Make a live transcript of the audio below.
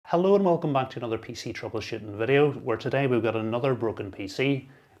Hello and welcome back to another PC troubleshooting video where today we've got another broken PC.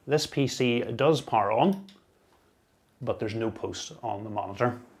 This PC does power on, but there's no post on the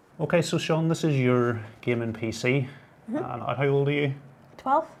monitor. Okay, so Sean, this is your gaming PC. And how old are you?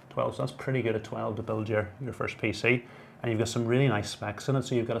 12. 12, so that's pretty good at 12 to build your first PC. And you've got some really nice specs in it.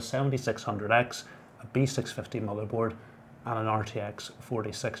 So you've got a 7600X, a B650 motherboard, and an RTX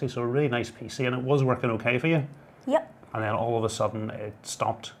 4060. So a really nice PC, and it was working okay for you. Yep. And then all of a sudden it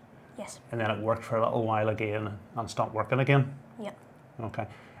stopped. Yes. And then it worked for a little while again and stopped working again. Yep. Okay.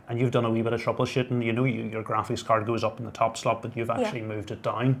 And you've done a wee bit of troubleshooting. You know your graphics card goes up in the top slot, but you've actually moved it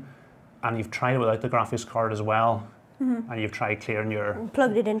down. And you've tried it without the graphics card as well. And you've tried clearing your...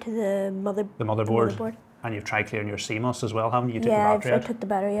 Plugged it into the motherboard. And you've tried clearing your CMOS as well, haven't you? Yeah, I took the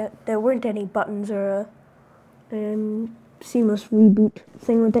battery out. There weren't any buttons or a CMOS reboot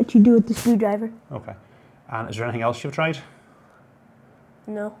thing that you do with the screwdriver. Okay. And is there anything else you've tried?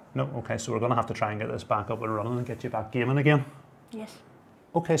 No. No? Okay, so we're going to have to try and get this back up and running and get you back gaming again. Yes.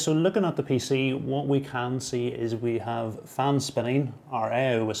 Okay, so looking at the PC, what we can see is we have fans spinning, our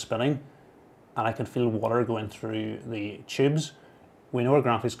AIO is spinning, and I can feel water going through the tubes. We know our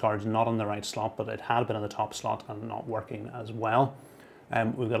graphics card's not in the right slot, but it had been in the top slot and not working as well.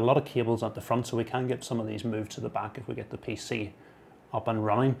 We've got a lot of cables at the front, so we can get some of these moved to the back if we get the PC up and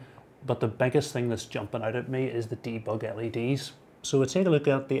running. But the biggest thing that's jumping out at me is the debug LEDs. So we take a look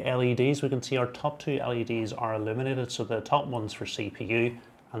at the LEDs. We can see our top two LEDs are illuminated. So the top one's for CPU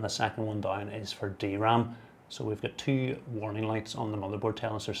and the second one down is for DRAM. So we've got two warning lights on the motherboard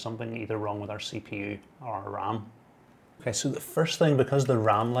telling us there's something either wrong with our CPU or our RAM. Okay, so the first thing, because the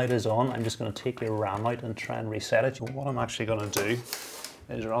RAM light is on, I'm just going to take your RAM out and try and reset it. So what I'm actually going to do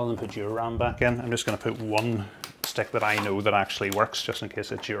is, rather than put your RAM back in, I'm just going to put one stick that I know that actually works, just in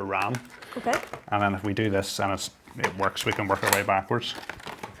case it's your RAM. Okay. And then if we do this and it works, we can work our way backwards.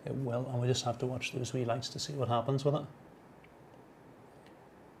 It will, and we just have to watch those wee lights to see what happens with it.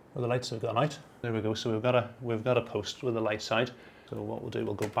 Well, the lights have gone out. There we go. So we've got a post with the lights out. So what we'll do,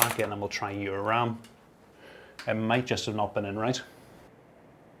 we'll go back in and we'll try your RAM. It might just have not been in right.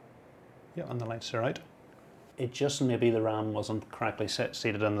 Yeah, and the lights are out. It just maybe the RAM wasn't correctly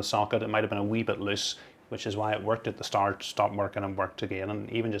seated in the socket. It might have been a wee bit loose, which is why it worked at the start, stopped working and worked again. And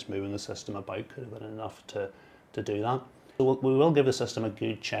even just moving the system about could have been enough to do that. So we will give the system a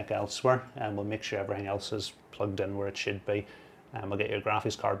good check elsewhere, and we'll make sure everything else is plugged in where it should be. And we'll get your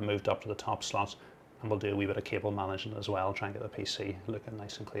graphics card moved up to the top slot, and we'll do a wee bit of cable management as well, try and get the PC looking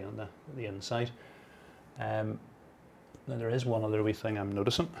nice and clean on the inside. Now there is one other wee thing I'm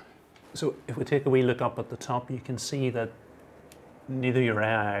noticing. So if we take a wee look up at the top, you can see that neither your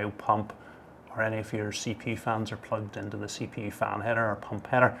AIO pump or any of your CPU fans are plugged into the CPU fan header or pump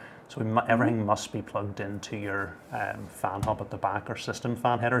header. So everything must be plugged into your fan hub at the back or system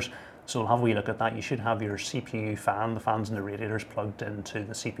fan headers. So we'll have a wee look at that. You should have your CPU fan, the fans and the radiators plugged into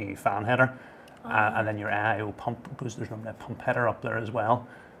the CPU fan header. And then your AIO pump, because there's normally a pump header up there as well.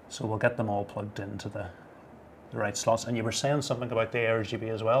 So we'll get them all plugged into the right slots. And you were saying something about the ARGB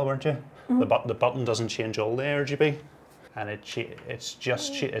as well, weren't you? The button doesn't change all the ARGB. And it's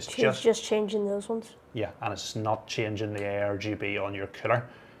just changing those ones. Yeah, and it's not changing the ARGB on your cooler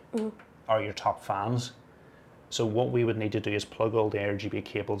or your top fans. So what we would need to do is plug all the ARGB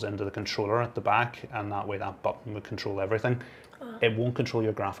cables into the controller at the back, and that way that button would control everything. It won't control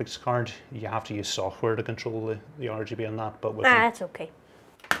your graphics card. You have to use software to control the RGB on that. But that's okay.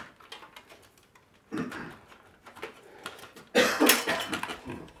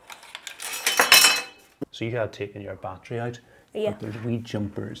 So you had taken your battery out, yeah. But there's wee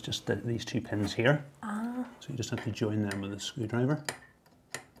jumpers, just these two pins here. So you just have to join them with a screwdriver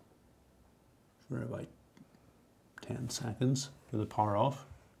for about 10 seconds for the power off.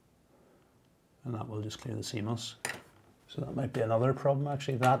 And that will just clear the CMOS. So that might be another problem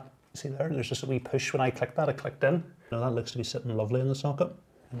actually. See there's just a wee push when I clicked that, it clicked in. Now that looks to be sitting lovely in the socket.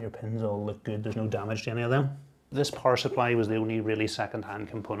 And your pins all look good, there's no damage to any of them. This power supply was the only really second-hand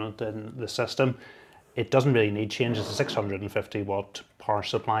component in the system. It doesn't really need change. It's a 650 watt power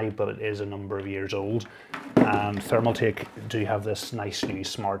supply, but it is a number of years old. And Thermaltake do have this nice new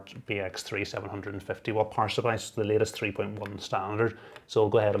smart BX3 750 watt power supply. It's the latest 3.1 standard. So we'll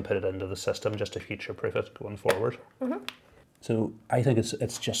go ahead and put it into the system just to future-proof it going forward. So I think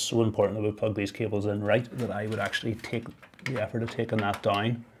it's just so important that we plug these cables in right that I would actually take the effort of taking that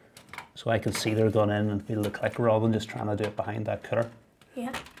down. So I can see they're going in and feel the click rather than just trying to do it behind that cooler.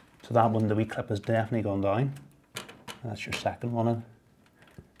 Yeah. So that one, the wee clip has definitely gone down. That's your second one in.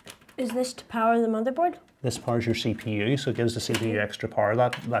 Is this to power the motherboard? This powers your CPU, so it gives the CPU extra power,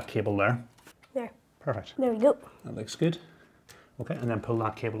 that cable there. There. Perfect. There we go. That looks good. Okay, and then pull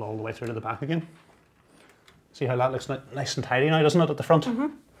that cable all the way through to the back again. See how that looks nice and tidy now, doesn't it, at the front?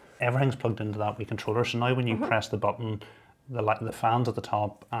 Everything's plugged into that wee controller, so now when you press the button, the fans at the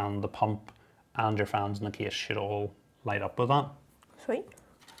top and the pump and your fans in the case should all light up with that. Sweet.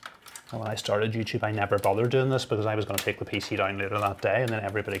 And when I started YouTube, I never bothered doing this because I was going to take the PC down later that day, and then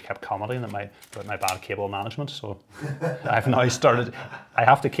everybody kept commenting that my bad cable management. So I've now started. I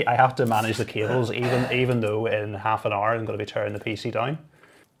have to manage the cables, even though in half an hour I'm going to be tearing the PC down.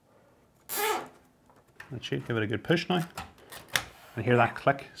 That should give it a good push now. And hear that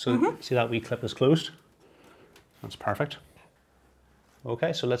click. So see that wee clip is closed. That's perfect.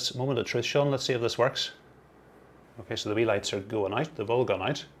 Okay, so moment of truth, Sean. Let's see if this works. Okay, so the wee lights are going out. They've all gone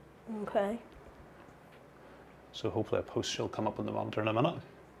out. Okay. So hopefully a post will come up on the monitor in a minute.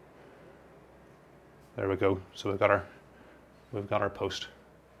 There we go. So we've got our post.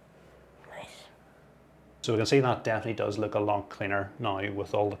 Nice. So we can see that definitely does look a lot cleaner now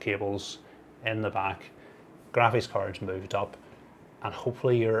with all the cables in the back, graphics cards moved up, and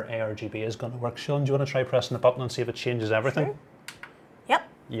hopefully your ARGB is going to work. Sean, do you want to try pressing the button and see if it changes everything? Sure. Yep.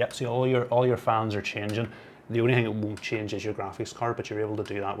 Yep. See, all your fans are changing. The only thing it won't change is your graphics card, but you're able to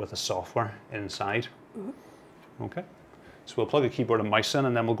do that with the software inside. Okay. So we'll plug a keyboard and mouse in,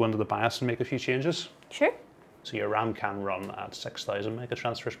 and then we'll go into the BIOS and make a few changes. Sure. So your RAM can run at 6,000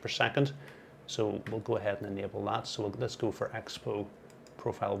 megatransfers per second. So we'll go ahead and enable that. So let's go for Expo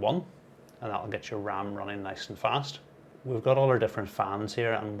Profile 1, and that'll get your RAM running nice and fast. We've got all our different fans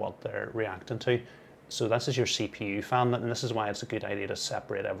here and what they're reacting to. So this is your CPU fan, and this is why it's a good idea to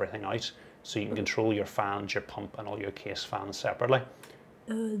separate everything out. So you can control your fans, your pump, and all your case fans separately.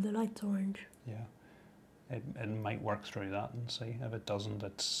 The light's orange. Yeah, it might work through that and see. If it doesn't,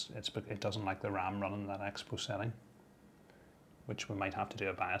 it doesn't like the RAM running that Expo setting, which we might have to do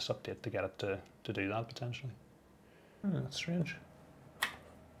a BIOS update to get it to do that potentially. That's strange.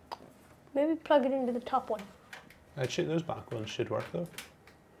 Maybe plug it into the top one. Those back ones should work though.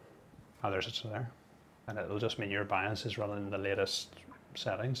 Oh, there's it there, and it'll just mean your BIOS is running the latest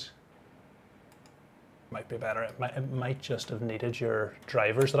settings. Might be better. It might just have needed your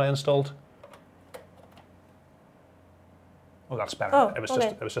drivers that I installed. Oh, that's better. Oh, it was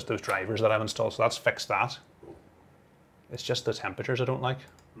okay. just those drivers that I've installed, so that's fixed that. It's just the temperatures I don't like.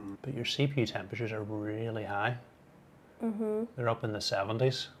 But your CPU temperatures are really high. They're up in the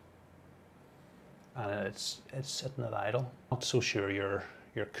 70s, and it's sitting at idle. Not so sure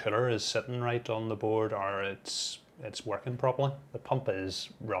your cooler is sitting right on the board, or it's working properly. The pump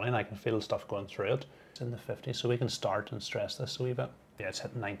is running. I can feel stuff going through it. It's in the 50s, so we can start and stress this a wee bit. Yeah, it's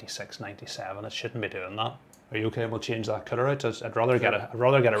hitting 96, 97. It shouldn't be doing that. Are you okay? We'll change that cooler out. I'd rather get it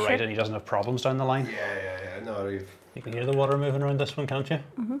right, and he doesn't have problems down the line. Yeah. No, You can hear the water moving around this one, can't you?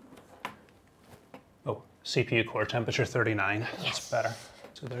 Oh, CPU core temperature 39. That's better.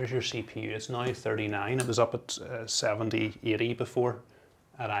 So there's your CPU. It's now 39. It was up at 70, 80 before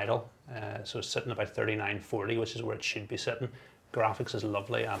at idle. So it's sitting about 39, 40, which is where it should be sitting. Graphics is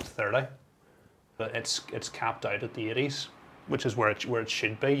lovely at 30, but it's capped out at the 80s, which is where it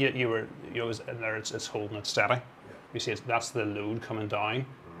should be. You was in there. It's holding it steady. Yeah. You see, that's the load coming down,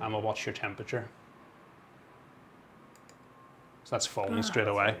 and we'll watch your temperature. So that's falling straight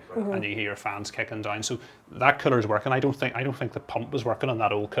away, and you hear your fans kicking down. So that cooler is working. I don't think the pump is working on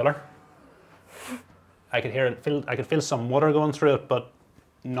that old cooler. I could hear it. I could feel some water going through it, but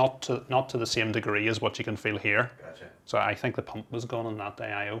not to the same degree as what you can feel here. Gotcha. So I think the pump was gone on that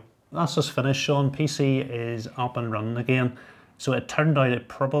AIO. That's just finished, Sean. PC is up and running again. So it turned out it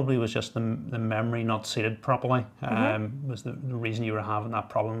probably was just the memory not seated properly. Was the reason you were having that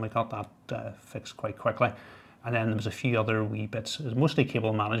problem. We got that fixed quite quickly. And then there was a few other wee bits. It was mostly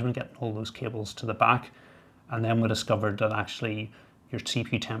cable management, getting all those cables to the back. And then we discovered that actually your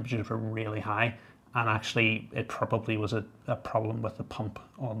CPU temperatures were really high. And actually it probably was a problem with the pump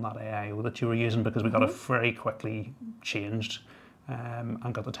on that AIO that you were using, because we got it very quickly changed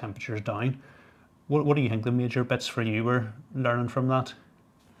and got the temperatures down. What do you think the major bits for you were learning from that?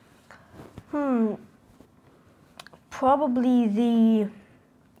 Probably the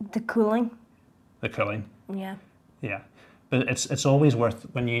cooling. The cooling. Yeah. Yeah, but it's always worth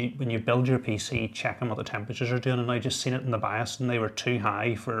when you build your PC, checking what the temperatures are doing. And I just seen it in the BIOS, and they were too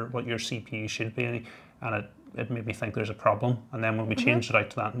high for what your CPU should be, and it made me think there's a problem. And then when we changed it out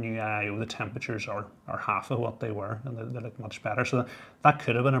to that new AIO, the temperatures are half of what they were, and they look much better. So that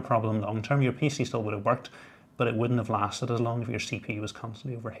could have been a problem long term. Your PC still would have worked, but it wouldn't have lasted as long if your CPU was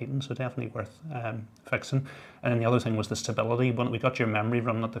constantly overheating. So definitely worth fixing. And then the other thing was the stability. When we got your memory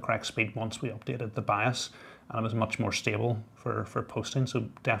running at the correct speed once we updated the BIOS, and it was much more stable for posting. So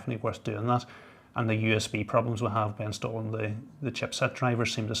definitely worth doing that. And the USB problems we have by installing the chipset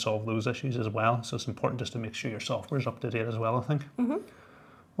drivers seem to solve those issues as well. So it's important just to make sure your software is up to date as well, I think.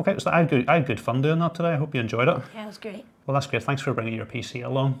 Okay, so I had good fun doing that today. I hope you enjoyed it. Yeah, it was great. Well, that's great. Thanks for bringing your PC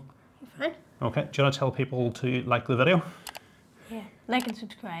along. You're fine. Okay, do you want to tell people to like the video? Yeah, like and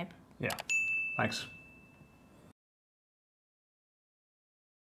subscribe. Yeah, thanks.